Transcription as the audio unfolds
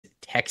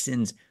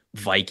Texans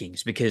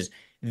Vikings, because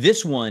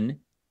this one,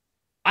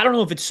 I don't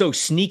know if it's so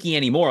sneaky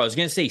anymore. I was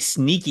going to say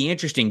sneaky,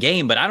 interesting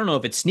game, but I don't know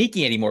if it's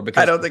sneaky anymore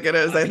because I don't think it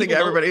is. I think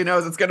everybody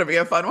knows it's going to be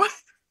a fun one.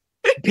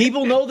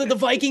 People know that the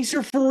Vikings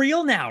are for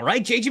real now,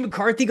 right? JJ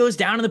McCarthy goes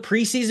down in the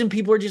preseason.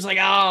 People are just like,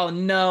 oh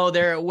no,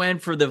 there it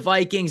went for the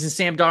Vikings. And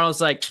Sam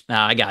Darnold's like,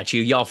 I got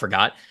you. Y'all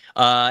forgot.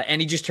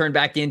 And he just turned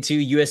back into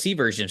USC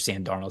version of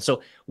Sam Darnold.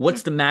 So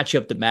what's the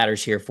matchup that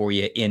matters here for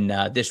you in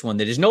this one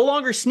that is no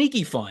longer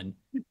sneaky fun,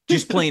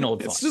 just plain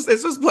old fun?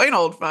 It's just plain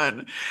old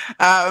fun.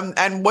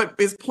 And what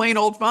is plain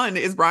old fun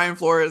is Brian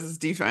Flores'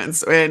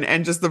 defense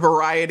and just the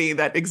variety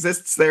that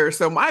exists there.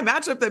 So my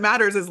matchup that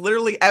matters is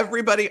literally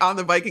everybody on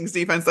the Vikings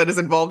defense that is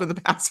involved in the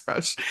pass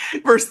rush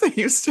versus the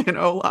Houston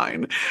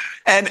O-line.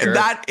 And sure.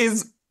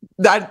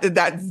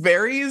 That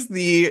varies.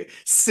 The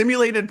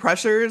simulated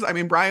pressures. I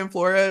mean, Brian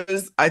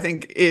Flores, I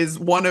think, is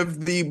one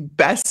of the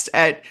best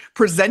at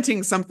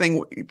presenting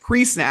something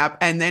pre-snap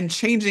and then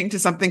changing to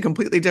something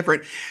completely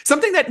different,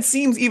 something that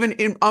seems even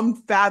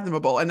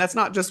unfathomable. And that's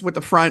not just with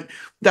the front,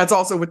 that's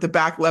also with the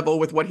back level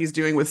with what he's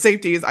doing with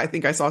safeties. I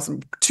think I saw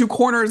two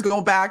corners go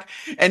back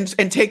and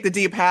take the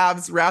deep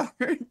halves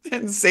rather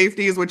than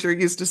safeties, which you're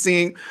used to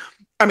seeing.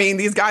 I mean,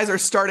 these guys are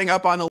starting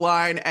up on the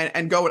line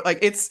and go like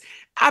it's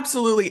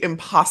absolutely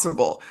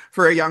impossible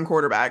for a young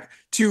quarterback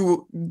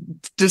to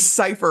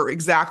decipher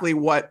exactly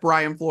what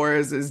Brian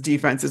Flores'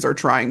 defenses are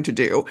trying to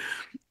do.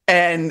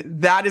 And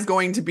that is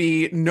going to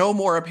be no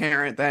more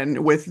apparent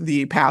than with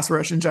the pass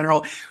rush in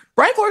general.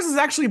 Brian Flores is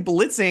actually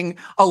blitzing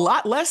a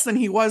lot less than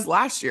he was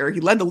last year. He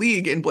led the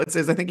league in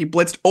blitzes. I think he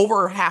blitzed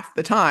over half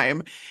the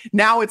time.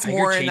 Now it's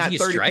more in that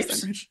 30%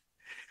 range.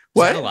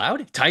 What? Is that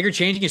allowed? Tiger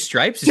changing his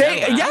stripes? Is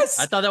that allowed? Yes.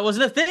 I thought that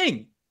wasn't a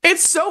thing.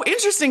 It's so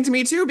interesting to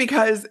me too,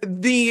 because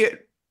the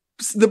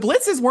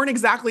blitzes weren't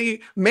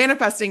exactly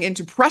manifesting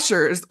into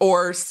pressures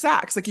or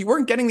sacks. Like you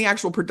weren't getting the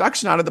actual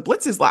production out of the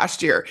blitzes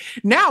last year.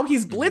 Now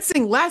he's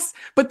blitzing less,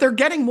 but they're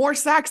getting more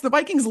sacks. The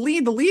Vikings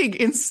lead the league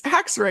in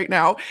sacks right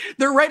now.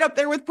 They're right up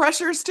there with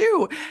pressures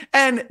too.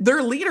 And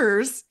they're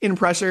leaders in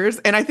pressures.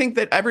 And I think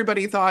that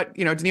everybody thought,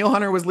 Danielle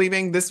Hunter was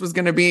leaving. This was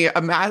going to be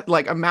a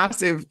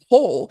massive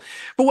hole.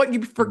 But what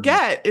you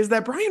forget is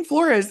that Brian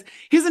Flores,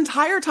 his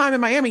entire time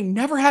in Miami,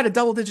 never had a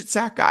double-digit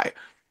sack guy.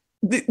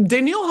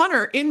 Danielle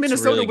Hunter in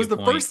Minnesota really was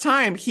the first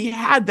time he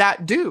had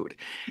that dude.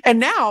 And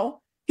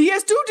now he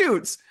has two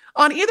dudes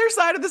on either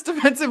side of this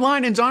defensive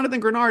line, and Jonathan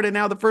Grenard and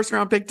now the first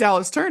round pick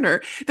Dallas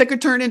Turner that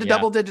could turn into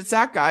double-digit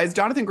sack guys.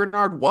 Jonathan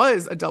Grenard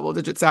was a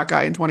double-digit sack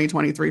guy in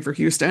 2023 for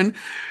Houston.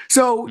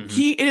 So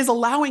it is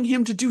allowing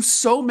him to do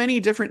so many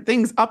different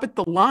things up at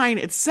the line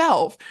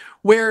itself,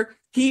 where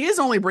he is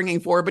only bringing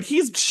 4, but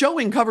he's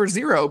showing cover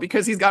 0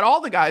 because he's got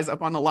all the guys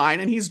up on the line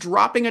and he's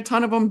dropping a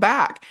ton of them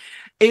back.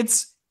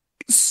 It's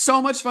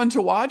so much fun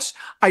to watch.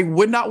 I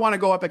would not want to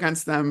go up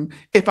against them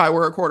if I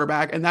were a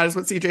quarterback, and that is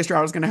what CJ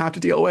Stroud is going to have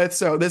to deal with.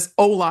 So this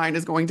O-line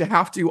is going to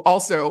have to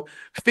also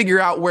figure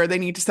out where they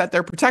need to set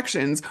their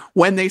protections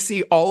when they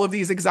see all of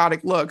these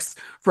exotic looks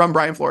from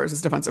Brian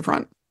Flores' defensive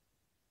front.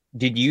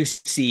 Did you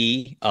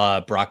see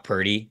Brock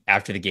Purdy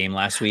after the game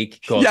last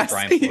week go up to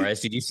Brian Flores?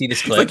 Did you see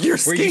this clip? Like your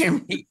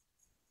scheme.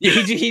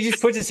 He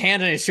just puts his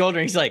hand on his shoulder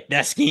and he's like,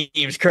 that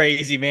scheme's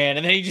crazy, man.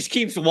 And then he just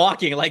keeps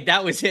walking. Like,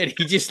 that was it.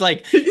 He just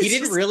he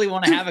didn't really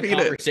want to have a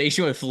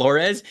conversation with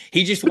Flores.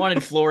 He just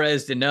wanted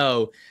Flores to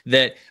know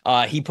that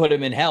he put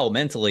him in hell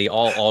mentally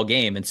all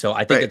game. And so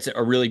I think it's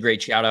a really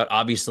great shout out.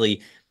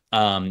 Obviously,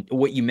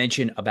 what you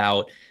mentioned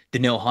about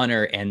Danielle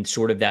Hunter and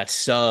sort of that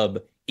sub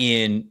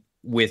in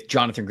with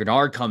Jonathan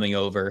Grenard coming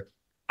over.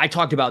 I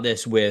talked about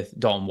this with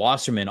Dalton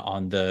Wasserman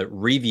on the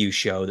review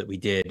show that we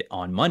did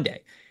on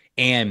Monday.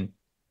 And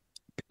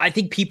I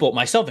think people,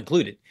 myself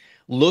included,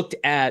 looked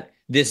at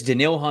this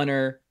Danielle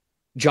Hunter,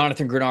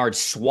 Jonathan Grenard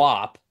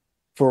swap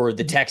for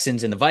the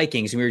Texans and the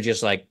Vikings, and we were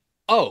just like,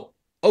 oh,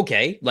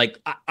 okay. Like,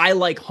 I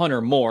like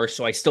Hunter more,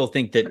 so I still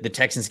think that the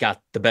Texans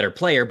got the better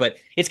player, but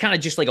it's kind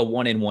of just like a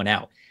one in, one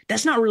out.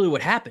 That's not really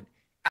what happened.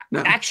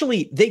 No.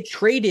 Actually, they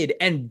traded,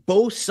 and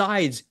both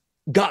sides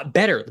got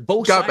better.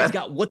 Both sides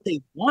got what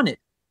they wanted.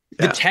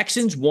 Yeah. The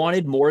Texans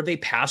wanted more of a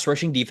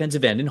pass-rushing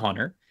defensive end in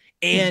Hunter,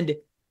 and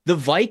the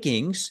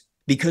Vikings,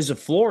 because of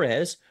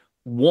Flores,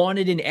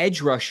 wanted an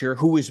edge rusher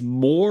who was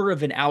more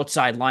of an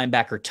outside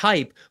linebacker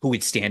type, who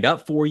would stand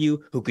up for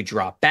you, who could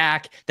drop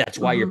back. That's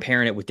why you're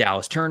pairing it with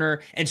Dallas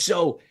Turner. And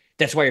so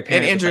that's why you're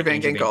pairing it with Andrew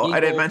Van Ginkel. I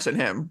didn't mention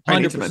him. 100%, I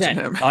need to mention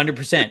him.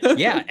 100%.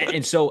 Yeah.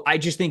 And so I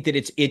just think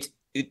that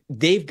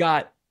they've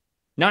got,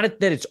 not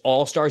that it's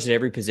all stars at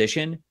every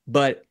position,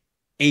 but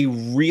a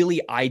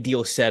really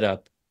ideal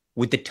setup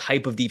with the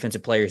type of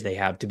defensive players they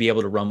have to be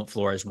able to run what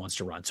Flores wants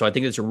to run. So I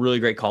think it's a really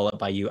great call up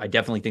by you. I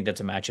definitely think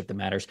that's a matchup that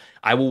matters.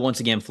 I will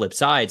once again flip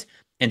sides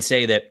and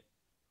say that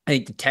I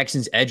think the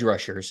Texans edge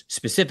rushers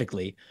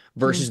specifically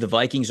versus the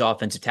Vikings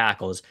offensive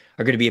tackles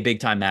are going to be a big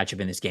time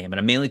matchup in this game. And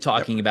I'm mainly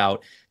talking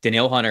about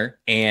Danielle Hunter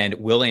and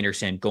Will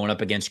Anderson going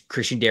up against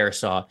Christian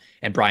Darrisaw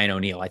and Brian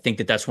O'Neill. I think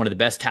that that's one of the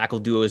best tackle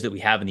duos that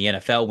we have in the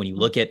NFL. When you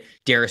look at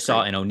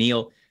Darrisaw and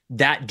O'Neill,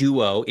 that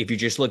duo, if you're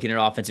just looking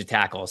at offensive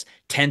tackles,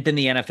 10th in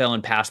the NFL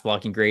in pass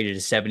blocking, graded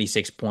as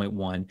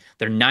 76.1.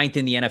 They're 9th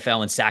in the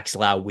NFL in sacks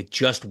allowed with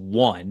just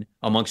one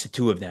amongst the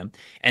two of them.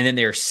 And then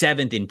they're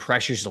 7th in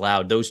pressures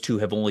allowed. Those two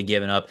have only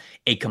given up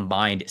a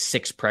combined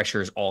 6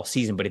 pressures all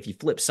season. But if you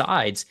flip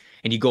sides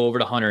and you go over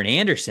to Hunter and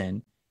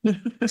Anderson,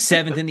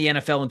 7th in the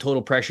NFL in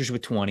total pressures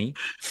with 20,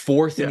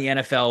 4th in the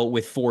NFL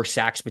with 4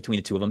 sacks between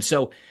the two of them.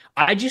 So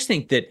I just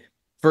think that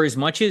for as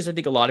much as I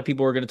think a lot of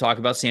people are going to talk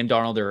about Sam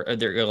Darnold, or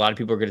a lot of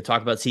people are going to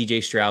talk about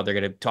CJ Stroud, they're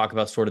going to talk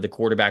about sort of the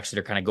quarterbacks that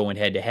are kind of going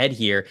head to head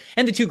here,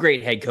 and the two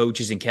great head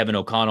coaches in Kevin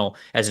O'Connell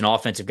as an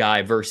offensive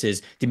guy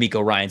versus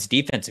DeMeco Ryans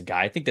defensive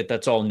guy. I think that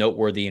that's all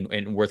noteworthy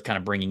and worth kind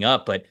of bringing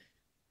up, but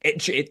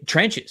it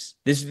trenches.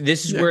 This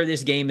is where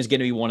this game is going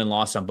to be won and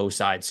lost on both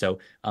sides. So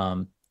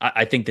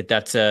I think that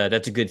that's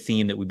a good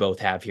theme that we both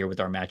have here with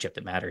our matchup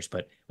that matters.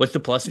 But what's the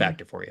plus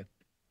factor for you?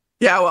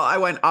 Yeah, well, I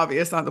went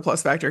obvious on the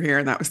plus factor here,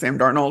 and that was Sam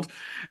Darnold.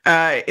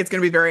 It's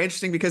going to be very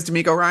interesting because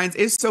DeMeco Ryans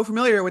is so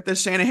familiar with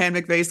this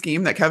Shanahan-McVay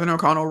scheme that Kevin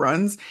O'Connell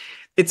runs.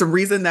 It's a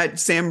reason that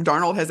Sam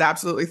Darnold has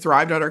absolutely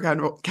thrived under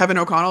Kevin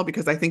O'Connell,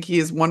 because I think he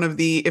is one of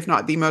the, if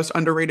not the most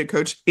underrated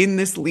coach in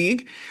this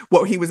league.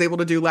 What he was able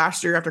to do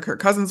last year after Kirk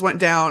Cousins went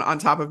down, on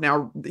top of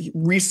now the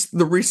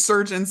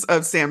resurgence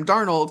of Sam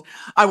Darnold.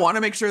 I want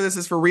to make sure this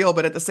is for real,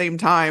 but at the same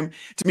time,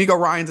 DeMeco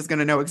Ryans is going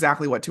to know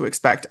exactly what to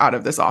expect out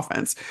of this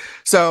offense.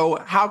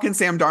 So how can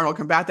Sam Darnold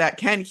combat that?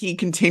 Can he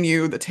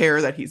continue the tear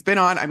that he's been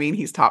on? I mean,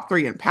 he's top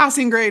 3 in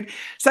passing grade,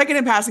 2nd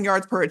in passing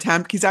yards per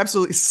attempt. He's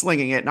absolutely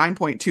slinging it,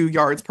 9.2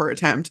 yards per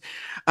attempt.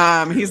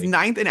 He's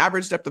 9th in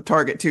average depth of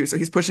target too, so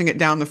he's pushing it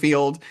down the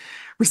field.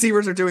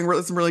 Receivers are doing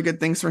some really good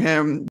things for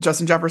him.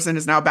 Justin Jefferson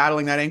is now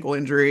battling that ankle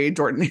injury.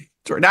 Jordan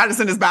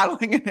Addison is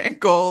battling an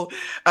ankle.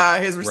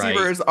 His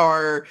receivers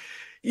are,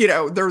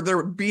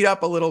 they're beat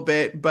up a little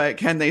bit, but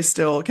can they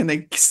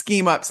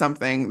scheme up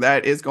something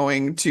that is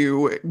going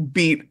to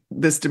beat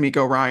this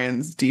DeMeco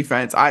Ryans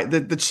defense?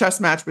 The chess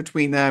match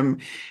between them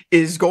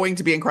is going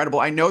to be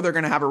incredible. I know they're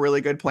going to have a really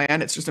good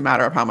plan. It's just a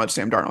matter of how much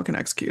Sam Darnold can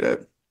execute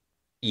it.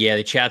 Yeah,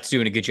 the chat's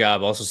doing a good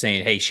job also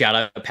saying, hey, shout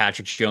out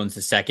Patrick Jones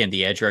II,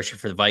 the edge rusher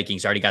for the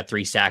Vikings. Already got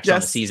 3 sacks on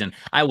the season.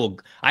 I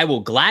will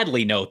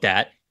gladly note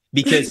that,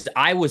 because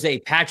I was a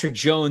Patrick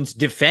Jones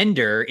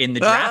defender in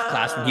the draft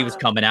class when he was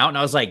coming out, and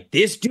I was like,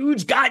 this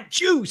dude's got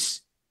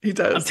juice. He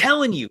does. I'm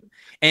telling you.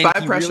 And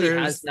 5 pressures.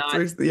 Really has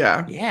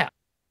not,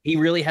 he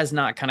really has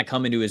not kind of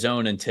come into his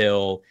own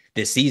until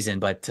this season,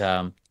 but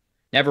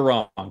never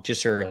wrong,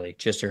 just early.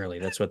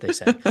 That's what they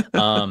said.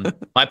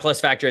 My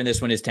plus factor in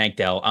this one is Tank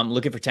Dell. I'm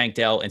looking for Tank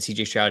Dell and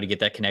CJ Stroud to get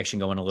that connection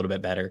going a little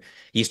bit better.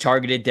 He's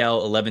targeted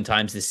Dell 11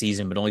 times this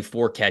season, but only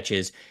 4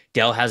 catches.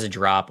 Dell has a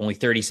drop, only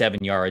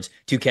 37 yards,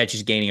 2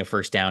 catches, gaining a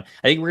first down.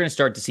 I think we're going to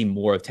start to see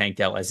more of Tank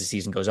Dell as the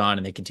season goes on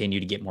and they continue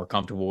to get more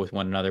comfortable with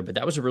one another. But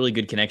that was a really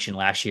good connection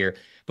last year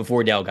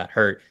before Dell got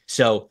hurt.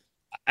 So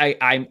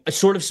I'm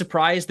sort of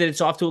surprised that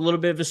it's off to a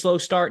little bit of a slow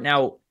start.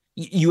 Now,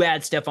 you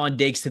add Stephon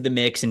Diggs to the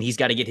mix, and he's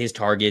got to get his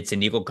targets,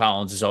 and Nico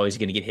Collins is always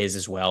going to get his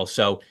as well.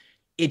 So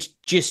it's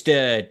just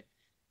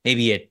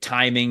maybe a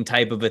timing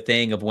type of a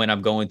thing of when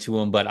I'm going to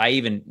him. But I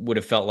even would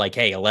have felt like,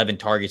 hey, 11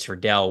 targets for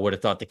Dell, would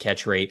have thought the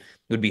catch rate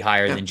would be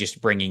higher than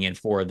just bringing in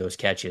 4 of those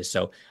catches.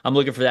 So I'm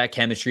looking for that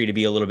chemistry to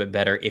be a little bit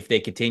better. If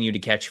they continue to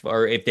catch,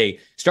 or if they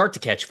start to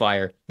catch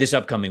fire this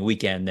upcoming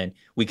weekend, then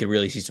we could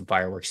really see some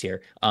fireworks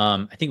here.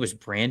 I think it was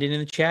Brandon in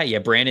the chat. Yeah,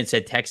 Brandon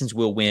said Texans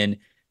will win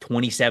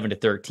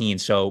 27-13.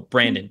 So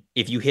Brandon,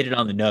 if you hit it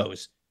on the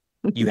nose,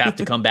 you have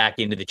to come back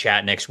into the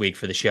chat next week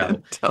for the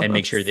show and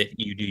make sure that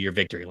you do your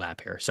victory lap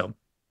here. So